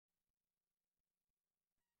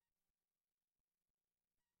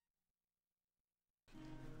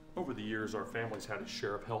Over the years, our family's had a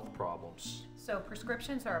share of health problems. So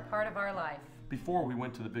prescriptions are a part of our life. Before we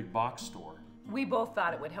went to the big box store. We both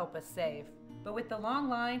thought it would help us save. But with the long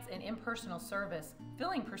lines and impersonal service,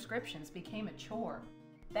 filling prescriptions became a chore.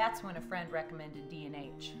 That's when a friend recommended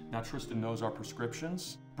D&H. Now Tristan knows our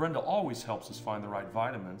prescriptions. Brenda always helps us find the right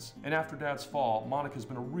vitamins. And after Dad's fall, Monica's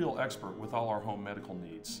been a real expert with all our home medical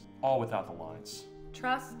needs. All without the lines.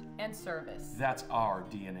 Trust and service. That's our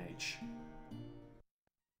D&H.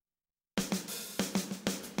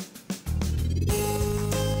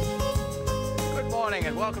 Good morning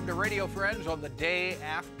and welcome to Radio Friends on the day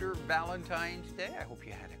after Valentine's Day. I hope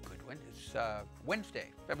you had a good one. It's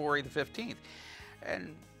Wednesday, February the 15th.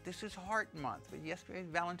 And this is Heart Month. Yesterday,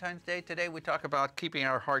 Valentine's Day. Today, we talk about keeping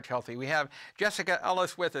our heart healthy. We have Jessica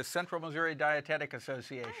Ellis with us, Central Missouri Dietetic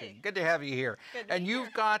Association. Hi. Good to have you here. Good to and be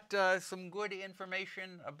you've here. got some good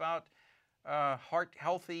information about heart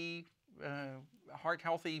healthy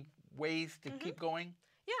ways to keep going.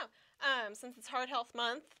 Yeah, since it's Heart Health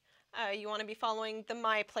Month, you want to be following the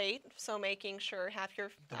My Plate, so making sure half your...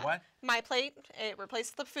 The what? My Plate, it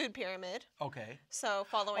replaces the food pyramid. Okay. So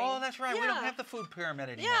following... Oh, that's right. Yeah. We don't have the food pyramid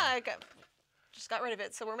anymore. Yeah, just got rid of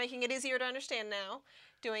it. So we're making it easier to understand now.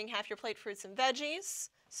 Doing half your plate fruits and veggies.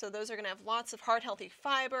 So those are going to have lots of heart-healthy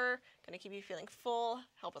fiber, going to keep you feeling full,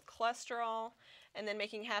 help with cholesterol. And then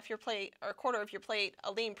making half your plate, or a quarter of your plate,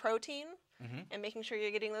 a lean protein. And making sure you're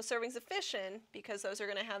getting those servings of fish in, because those are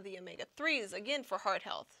going to have the omega-3s, again, for heart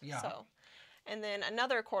health. Yeah. So, and then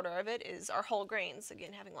another quarter of it is our whole grains,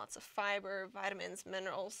 again, having lots of fiber, vitamins,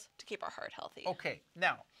 minerals to keep our heart healthy. Okay,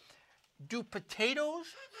 now, do potatoes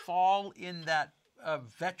fall in that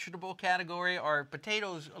vegetable category, or are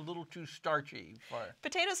potatoes a little too starchy for?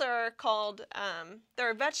 Potatoes are called, they're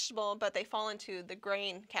a vegetable, but they fall into the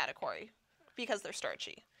grain category because they're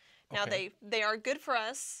starchy. Now, Okay. they are good for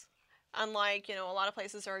us. Unlike, a lot of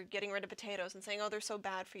places are getting rid of potatoes and saying, oh, they're so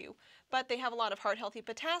bad for you. But they have a lot of heart-healthy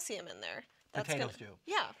potassium in there. Potatoes do.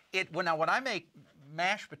 Yeah. Now, when I make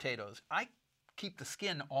mashed potatoes, I keep the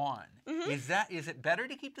skin on. Is it better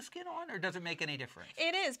to keep the skin on, or does it make any difference?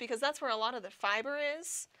 It is, because that's where a lot of the fiber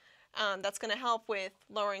is. That's going to help with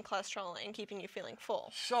lowering cholesterol and keeping you feeling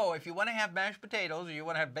full. So, if you want to have mashed potatoes or you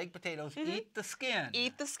want to have baked potatoes, eat the skin.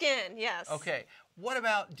 Eat the skin, yes. Okay. What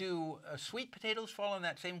about, do sweet potatoes fall in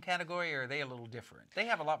that same category, or are they a little different? They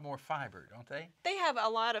have a lot more fiber, don't they? They have a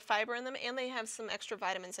lot of fiber in them, and they have some extra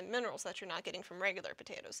vitamins and minerals that you're not getting from regular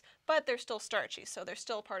potatoes. But they're still starchy, so they're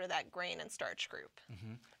still part of that grain and starch group.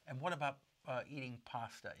 And what about eating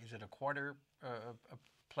pasta? Is it a quarter a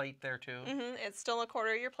plate there too? It's still a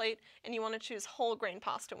quarter of your plate, and you want to choose whole grain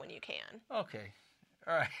pasta when you can. Okay.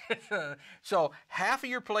 All right. So half of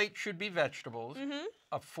your plate should be vegetables.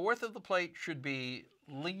 A fourth of the plate should be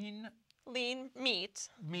lean meat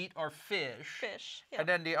or fish. Fish, yeah. And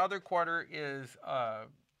then the other quarter is the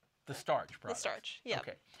starch products. The starch, yeah.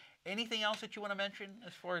 Okay. Anything else that you want to mention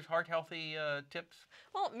as far as heart healthy tips?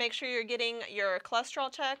 Well, make sure you're getting your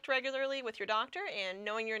cholesterol checked regularly with your doctor and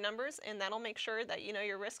knowing your numbers, and that'll make sure that you know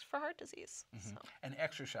your risk for heart disease. So. And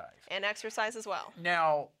exercise. And exercise as well.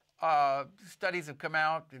 Now, studies have come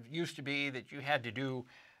out. It used to be that you had to do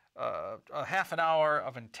a half an hour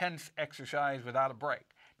of intense exercise without a break.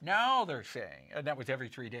 Now they're saying, and that was every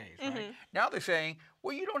 3 days, right? Now they're saying,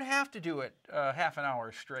 well, you don't have to do it half an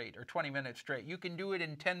hour straight or 20 minutes straight. You can do it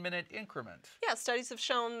in 10-minute increments. Yeah, studies have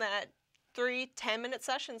shown that 3 10-minute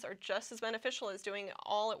sessions are just as beneficial as doing it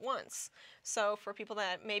all at once. So for people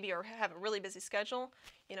that maybe have a really busy schedule,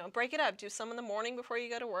 break it up. Do some in the morning before you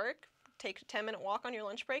go to work. Take a 10-minute walk on your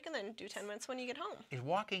lunch break, and then do 10 minutes when you get home. Is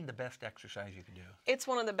walking the best exercise you can do? It's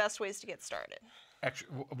one of the best ways to get started.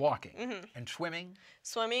 Walking. And swimming?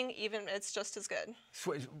 Swimming, even, it's just as good.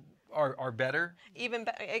 Are better? Even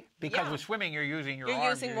better. Because yeah. with swimming, you're using your arms.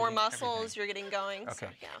 You're using more muscles, everything. you're getting going. Okay. So,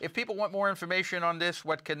 yeah. If people want more information on this,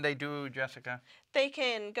 what can they do, Jessica? They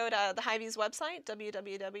can go to the Hy-Vee's website,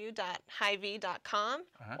 www.hyvee.com,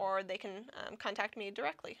 or they can contact me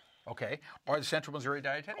directly. Okay, or the Central Missouri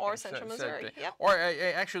Dietetic. Or Central Missouri, yep. Or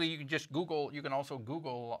actually, you can just Google, you can also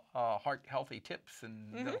Google heart healthy tips,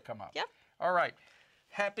 and they'll come up. Yep. All right.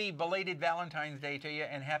 Happy belated Valentine's Day to you,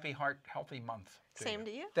 and happy Heart Healthy Month. Same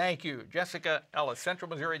to you. Thank you. Jessica Ellis, Central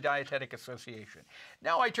Missouri Dietetic Association.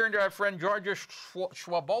 Now I turn to our friend Georgia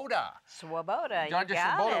Swoboda. Swoboda, Georgia you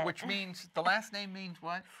got Swoboda, it. which means, the last name means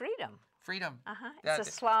what? Freedom. Freedom. It's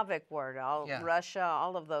a Slavic word. Yeah. Russia,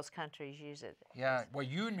 all of those countries use it. Yeah, well,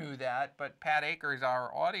 you knew that, but Pat Akers,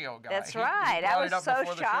 our audio guy, That's he right. I brought was it up so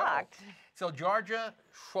before the show. shocked. So Georgia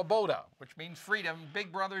Swoboda, which means freedom,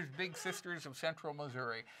 Big Brothers, Big Sisters of Central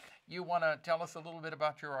Missouri. You want to tell us a little bit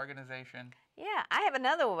about your organization? Yeah, I have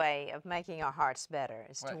another way of making our hearts better,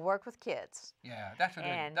 is to work with kids. Yeah, that's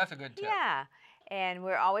a good tip. Yeah, and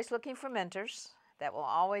we're always looking for mentors. That will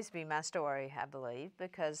always be my story, I believe,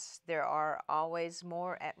 because there are always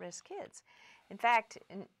more at-risk kids. In fact,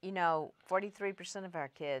 43% of our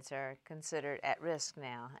kids are considered at risk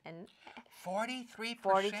now, and 43%.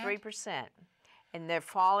 43%, and they're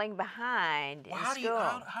falling behind in school.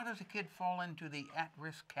 How does a kid fall into the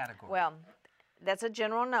at-risk category? Well, that's a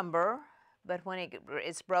general number, but when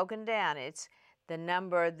it's broken down, it's the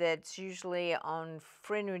number that's usually on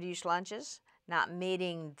free and reduced lunches, not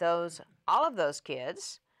meeting all of those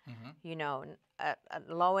kids. A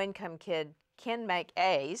low-income kid can make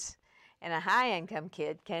A's, and a high-income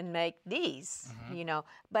kid can make D's,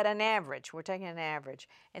 but an average. We're taking an average,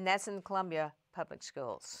 and that's in Columbia Public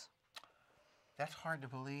Schools. That's hard to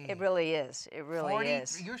believe. It really is. It really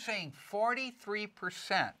is. You're saying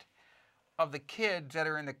 43% of the kids that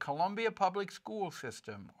are in the Columbia Public School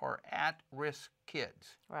system are at-risk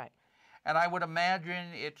kids. Right. And I would imagine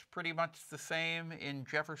it's pretty much the same in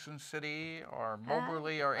Jefferson City or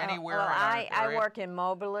Moberly or anywhere in our area. I work in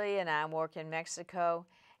Moberly and I work in Mexico,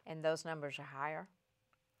 and those numbers are higher.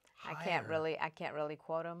 I can't really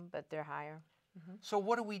quote them, but they're higher. So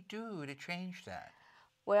what do we do to change that?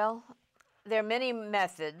 Well, there are many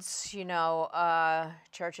methods.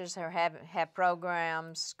 Churches have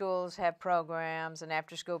programs, schools have programs, and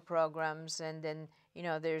after-school programs, and then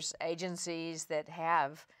there's agencies that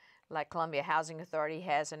have, like Columbia Housing Authority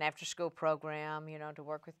has an after-school program, to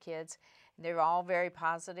work with kids. They're all very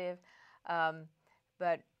positive,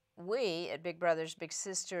 but we at Big Brothers Big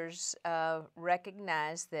Sisters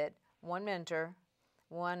recognize that one mentor,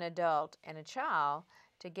 one adult, and a child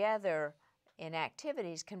together in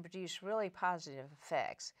activities can produce really positive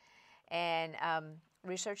effects. And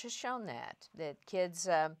research has shown that kids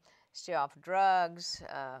stay off drugs,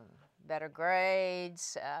 better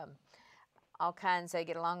grades, all kinds. They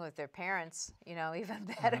get along with their parents, even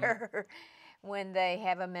better when they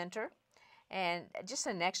have a mentor and just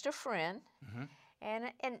an extra friend.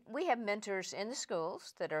 And we have mentors in the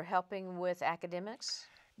schools that are helping with academics.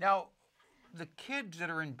 Now, the kids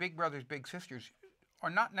that are in Big Brothers Big Sisters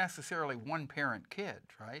are not necessarily one-parent kids,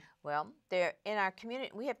 right? Well, they're in our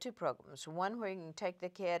community. We have two programs. One where you can take the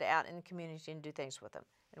kid out in the community and do things with them,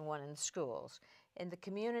 and one in the schools. In the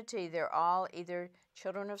community, they're all either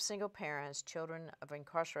children of single parents, children of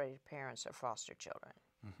incarcerated parents, or foster children.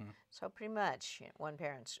 So pretty much one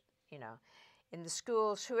parent's, In the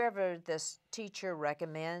schools, whoever this teacher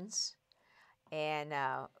recommends, and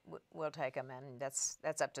we'll take them, and that's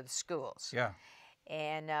up to the schools. Yeah.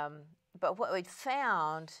 And but what we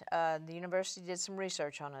found, the university did some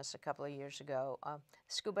research on us a couple of years ago,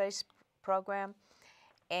 school-based program,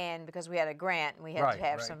 and because we had a grant, we had to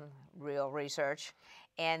have some real research,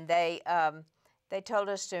 and they told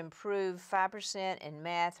us to improve 5% in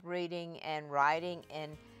math, reading, and writing,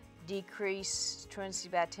 and decrease truancy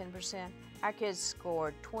by 10%. Our kids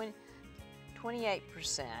scored 28%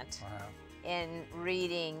 in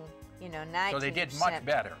reading, 19%. So they did much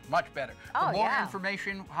better, much better. Oh, For more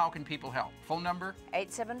information, how can people help? Phone number?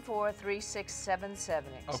 874-3677.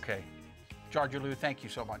 Okay. Georgalu, thank you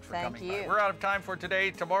so much for coming Thank you. by. We're out of time for today.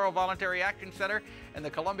 Tomorrow, Voluntary Action Center and the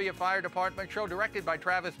Columbia Fire Department show directed by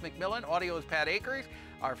Travis McMillan. Audio is Pat Akers.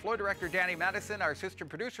 Our floor director, Danny Madison. Our assistant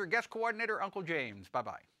producer, guest coordinator, Uncle James.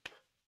 Bye-bye.